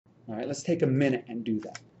All right, let's take a minute and do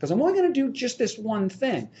that, because I'm only going to do just this one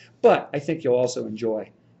thing, but I think you'll also enjoy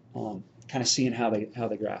kind of seeing how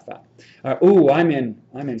they graph out. Oh, I'm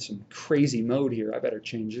in some crazy mode here. I better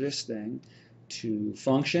change this thing to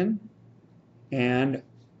function and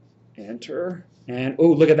enter. And oh,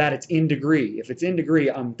 look at that, it's in degree. If it's in degree,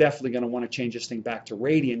 I'm definitely going to want to change this thing back to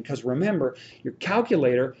radian, because remember, your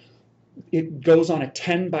calculator, it goes on a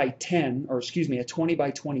 10 by 10, or excuse me, a 20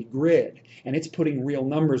 by 20 grid, and it's putting real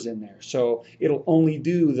numbers in there. So it'll only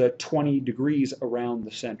do the 20 degrees around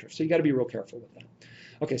the center. So you got to be real careful with that.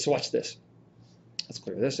 Okay, so watch this. Let's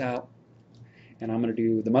clear this out. And I'm going to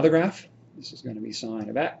do the mother graph. This is going to be sine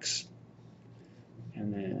of x.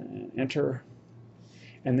 And then enter.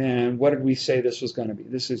 And then what did we say this was going to be?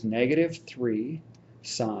 This is -3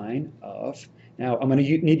 sine of, now I'm going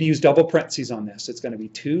to need to use double parentheses on this. It's going to be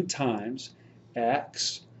 2 times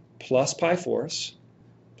x plus pi fourths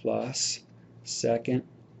plus second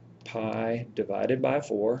pi divided by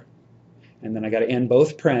 4. And then I got to end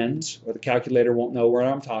both parens, or the calculator won't know what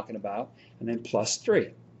I'm talking about, and then plus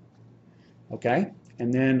 3. Okay?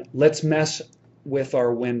 And then let's mess with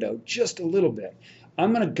our window just a little bit.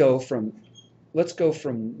 I'm going to go from, let's go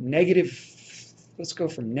from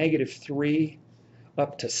 -3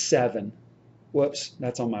 up to 7. Whoops,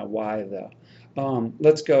 that's on my y though.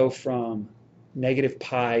 Let's go from negative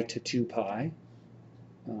pi to 2 pi.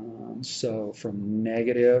 So from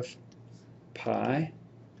negative pi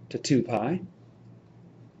to 2 pi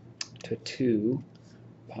to 2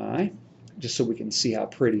 pi, just so we can see how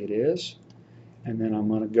pretty it is. And then I'm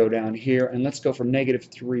going to go down here, and let's go from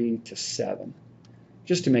 -3 to 7,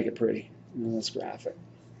 just to make it pretty. And let's graph it.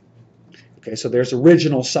 Okay, so there's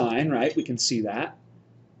original sine, right? We can see that.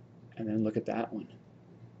 And then look at that one.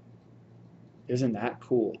 Isn't that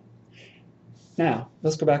cool? Now,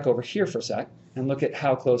 let's go back over here for a sec and look at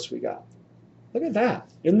how close we got. Look at that.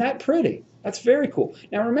 Isn't that pretty? That's very cool.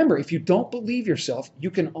 Now remember, if you don't believe yourself, you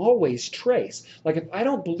can always trace. Like if I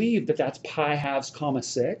don't believe that that's pi halves comma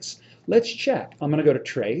 6, let's check. I'm going to go to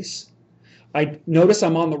trace. I notice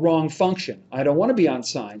I'm on the wrong function. I don't want to be on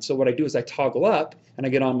sine, so what I do is I toggle up and I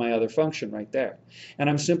get on my other function right there. And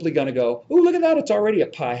I'm simply going to go, oh, look at that, it's already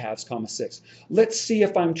at pi halves comma 6. Let's see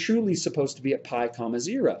if I'm truly supposed to be at pi comma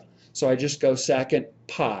 0. So I just go second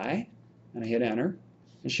pi, and I hit enter,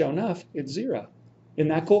 and sure enough, it's 0. Isn't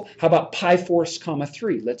that cool? How about pi fourths comma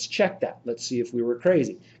 3? Let's check that. Let's see if we were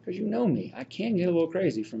crazy. Because you know me, I can get a little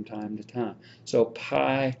crazy from time to time. So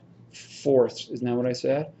pi fourths, isn't that what I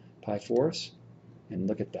said? Pi fourths, and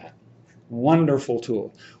look at that. Wonderful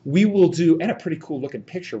tool. We will do, and a pretty cool looking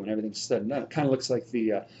picture when everything's said and done. It kind of looks like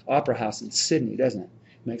the Opera House in Sydney, doesn't it?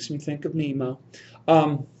 Makes me think of Nemo.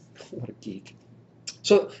 What a geek.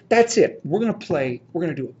 So that's it. We're going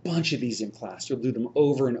to do a bunch of these in class. You'll do them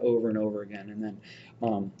over and over and over again, and then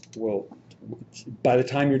by the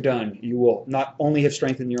time you're done, you will not only have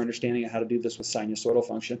strengthened your understanding of how to do this with sinusoidal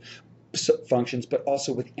functions, but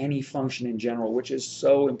also with any function in general, which is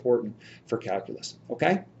so important for calculus.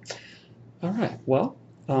 Okay? All right. Well,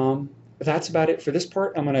 that's about it for this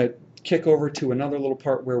part. I'm going to kick over to another little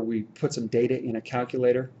part where we put some data in a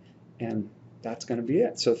calculator, and that's going to be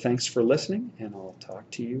it. So thanks for listening, and I'll talk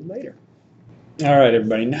to you later. All right,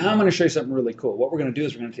 everybody. Now I'm going to show you something really cool. What we're going to do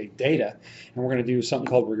is we're going to take data, and we're going to do something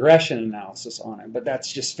called regression analysis on it. But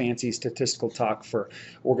that's just fancy statistical talk for,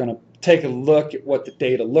 we're going to take a look at what the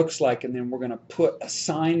data looks like, and then we're going to put a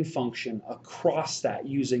sine function across that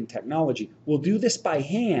using technology. We'll do this by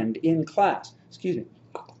hand in class. Excuse me.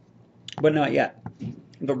 But not yet.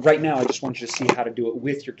 But right now, I just want you to see how to do it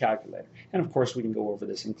with your calculator. And of course, we can go over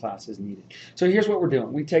this in class as needed. So here's what we're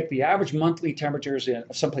doing. We take the average monthly temperatures in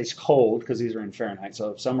someplace cold, because these are in Fahrenheit,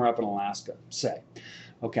 so somewhere up in Alaska, say.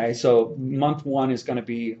 Okay, so month 1 is going to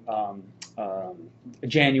be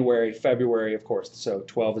January, February, of course. So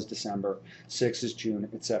 12 is December, 6 is June,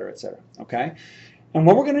 et cetera, okay? And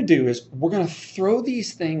what we're going to do is we're going to throw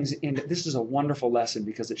these things into, this is a wonderful lesson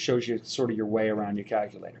because it shows you sort of your way around your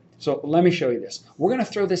calculator. So let me show you this. We're going to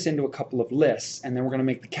throw this into a couple of lists, and then we're going to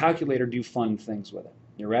make the calculator do fun things with it.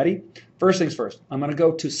 You ready? First things first, I'm going to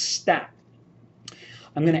go to Stat.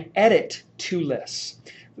 I'm going to edit 2 lists.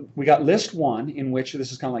 We got list 1, in which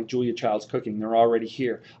this is kind of like Julia Child's cooking. They're already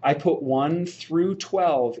here. I put 1 through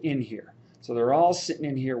 12 in here. So they're all sitting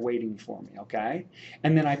in here waiting for me, okay?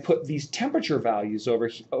 And then I put these temperature values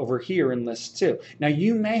over here in list 2. Now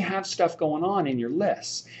you may have stuff going on in your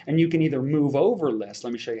lists, and you can either move over lists.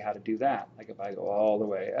 Let me show you how to do that. Like if I go all the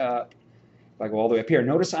way up, if I go all the way up here,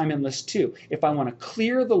 notice I'm in list 2. If I want to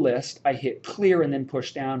clear the list, I hit clear and then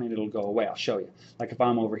push down and it'll go away. I'll show you. Like if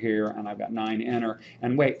I'm over here and I've got 9, enter,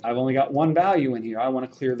 and wait, I've only got 1 value in here. I want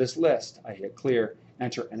to clear this list. I hit clear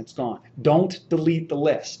enter, and it's gone. Don't delete the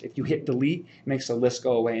list. If you hit delete, it makes the list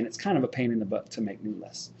go away, and it's kind of a pain in the butt to make new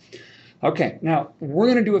lists. Okay, now we're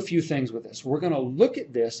going to do a few things with this. We're going to look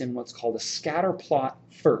at this in what's called a scatter plot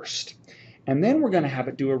first, and then we're going to have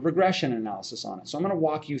it do a regression analysis on it. So I'm going to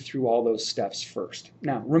walk you through all those steps first.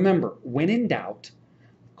 Now, remember, when in doubt,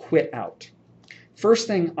 quit out. First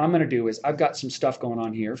thing I'm going to do is I've got some stuff going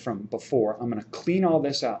on here from before. I'm going to clean all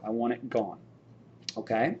this out. I want it gone.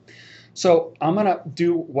 Okay? So I'm going to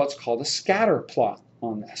do what's called a scatter plot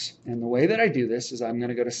on this. And the way that I do this is I'm going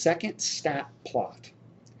to go to second stat plot.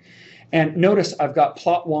 And notice I've got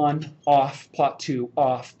plot 1 off, plot 2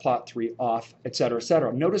 off, plot 3 off, etc.,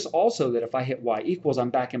 etc. Notice also that if I hit y equals,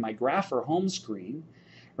 I'm back in my graph or home screen.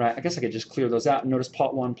 Right? I guess I could just clear those out. And notice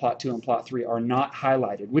plot 1, plot 2, and plot 3 are not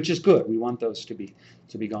highlighted, which is good. We want those to be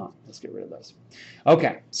gone. Let's get rid of those.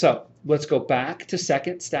 Okay, so let's go back to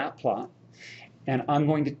second stat plot. And I'm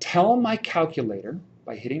going to tell my calculator,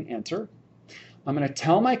 by hitting enter, I'm going to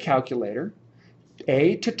tell my calculator,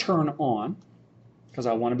 A, to turn on, because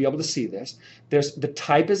I want to be able to see this. The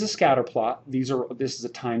type is a scatter plot. This is a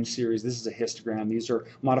time series. This is a histogram. These are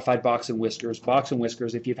modified box and whiskers. Box and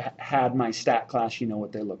whiskers, if you've had my stat class, you know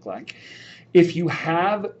what they look like. If you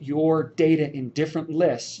have your data in different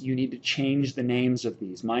lists, you need to change the names of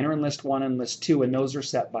these. Mine are in list 1 and list 2, and those are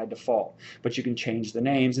set by default. But you can change the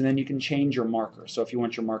names, and then you can change your marker. So if you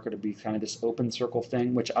want your marker to be kind of this open circle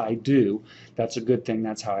thing, which I do, that's a good thing.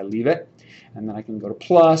 That's how I leave it. And then I can go to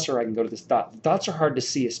plus, or I can go to this dot. The dots are hard to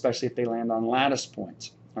see, especially if they land on lattice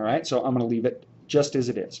points. All right, so I'm going to leave it just as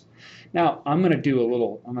it is. Now, I'm going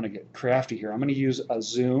to get crafty here. I'm going to use a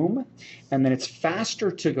zoom, and then it's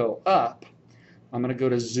faster to go up. I'm going to go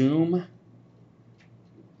to zoom.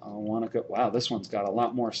 I want to go, wow, this one's got a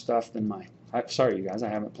lot more stuff than sorry, you guys, I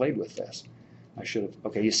haven't played with this. I should have.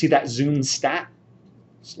 Okay, you see that zoom stat?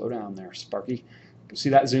 Slow down there, Sparky. You see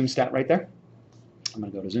that zoom stat right there? I'm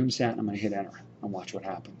going to go to zoom stat, and I'm going to hit enter and watch what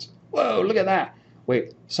happens. Whoa, look at that.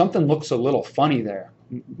 Wait, something looks a little funny there.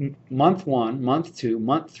 Month 1, month 2,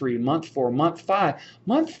 month 3, month 4, month 5.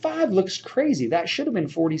 Month 5 looks crazy. That should have been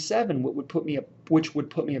 47, which would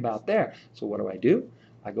put me about there. So what do?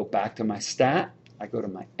 I go back to my stat. I go to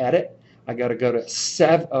my edit. I got to go to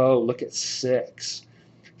 7. Oh, look at 6.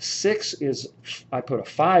 6 is, I put a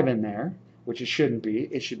 5 in there, which it shouldn't be.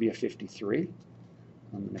 It should be a 53.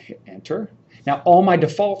 I'm going to hit enter. Now, all my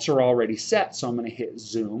defaults are already set, so I'm going to hit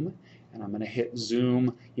zoom. And I'm going to hit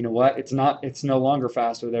zoom. You know what? It's no longer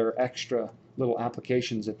faster. There are extra little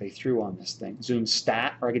applications that they threw on this thing. Zoom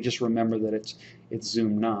stat, or I could just remember that it's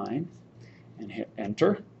zoom 9 and hit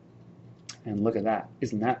enter. And look at that.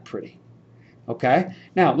 Isn't that pretty? Okay?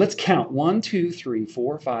 Now, let's count. 1, 2, 3,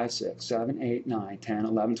 4, 5, 6, 7, 8, 9, 10,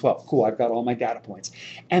 11, 12. Cool, I've got all my data points.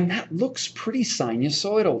 And that looks pretty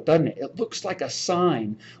sinusoidal, doesn't it? It looks like a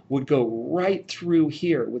sine would go right through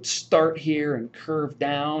here. It would start here and curve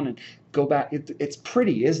down and go back. It's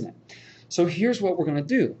pretty, isn't it? So here's what we're going to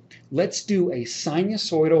do. Let's do a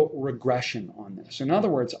sinusoidal regression on this. In other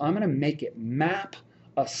words, I'm going to make it map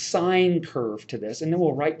a sine curve to this, and then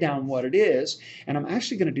we'll write down what it is. And I'm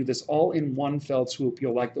actually going to do this all in one fell swoop.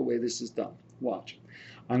 You'll like the way this is done. Watch.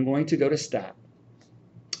 I'm going to go to stat.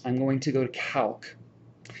 I'm going to go to calc.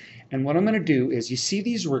 And what I'm going to do is, you see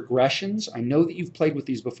these regressions? I know that you've played with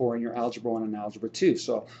these before in your Algebra 1 and Algebra 2.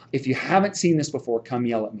 So if you haven't seen this before, come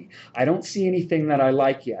yell at me. I don't see anything that I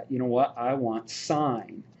like yet. You know what? I want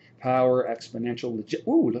sine, power, exponential,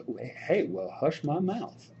 ooh, look, hey, well, hush my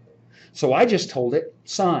mouth. So I just told it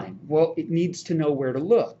sine. Well, it needs to know where to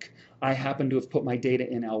look. I happen to have put my data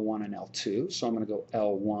in L1 and L2. So I'm going to go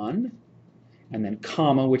L1, and then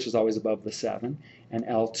comma, which is always above the 7, and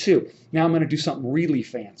L2. Now I'm going to do something really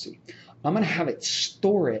fancy. I'm going to have it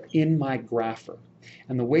store it in my grapher.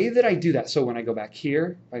 And the way that I do that, so when I go back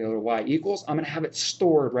here, if I go to y equals, I'm going to have it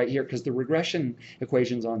stored right here, because the regression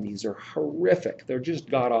equations on these are horrific. They're just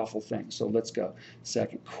god-awful things. So let's go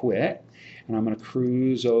second quit, and I'm going to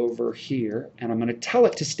cruise over here, and I'm going to tell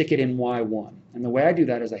it to stick it in y1. And the way I do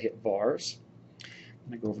that is I hit vars,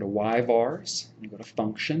 and I go over to y vars, and I go to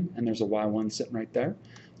function, and there's a y1 sitting right there.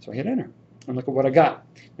 So I hit enter, and look at what I got.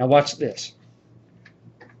 Now watch this.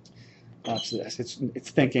 Watch this.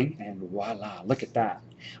 It's thinking, and voila, look at that.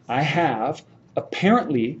 I have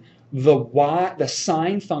apparently the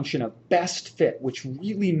sine function of best fit, which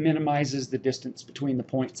really minimizes the distance between the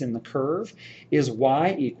points in the curve, is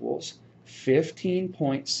y equals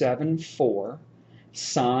 15.74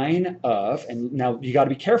 sine of, and now you got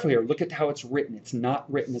to be careful here. Look at how it's written. It's not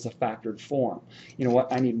written as a factored form. You know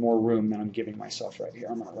what? I need more room than I'm giving myself right here.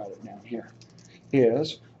 I'm going to write it down here.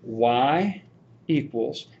 Is y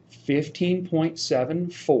equals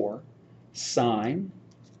 15.74 sine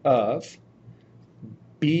of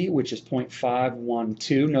b, which is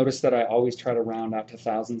 0.512. Notice that I always try to round out to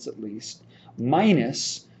thousandths at least,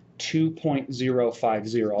 minus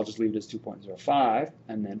 2.050. I'll just leave it as 2.05,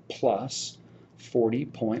 and then plus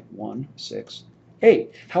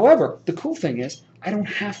 40.168. However, the cool thing is I don't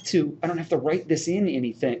have to write this in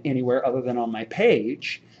anywhere other than on my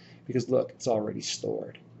page, because look, it's already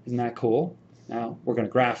stored. Isn't that cool? Now we're going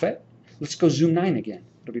to graph it. Let's go zoom 9 again.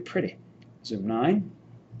 It'll be pretty. Zoom 9,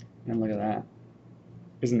 and look at that.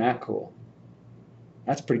 Isn't that cool?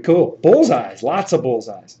 That's pretty cool. Bullseyes, lots of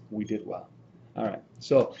bullseyes. We did well. All right,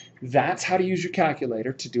 so that's how to use your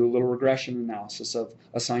calculator to do a little regression analysis of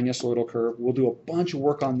a sinusoidal curve. We'll do a bunch of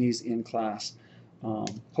work on these in class.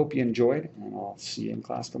 Hope you enjoyed, and I'll see you in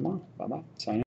class tomorrow. Bye-bye. Sign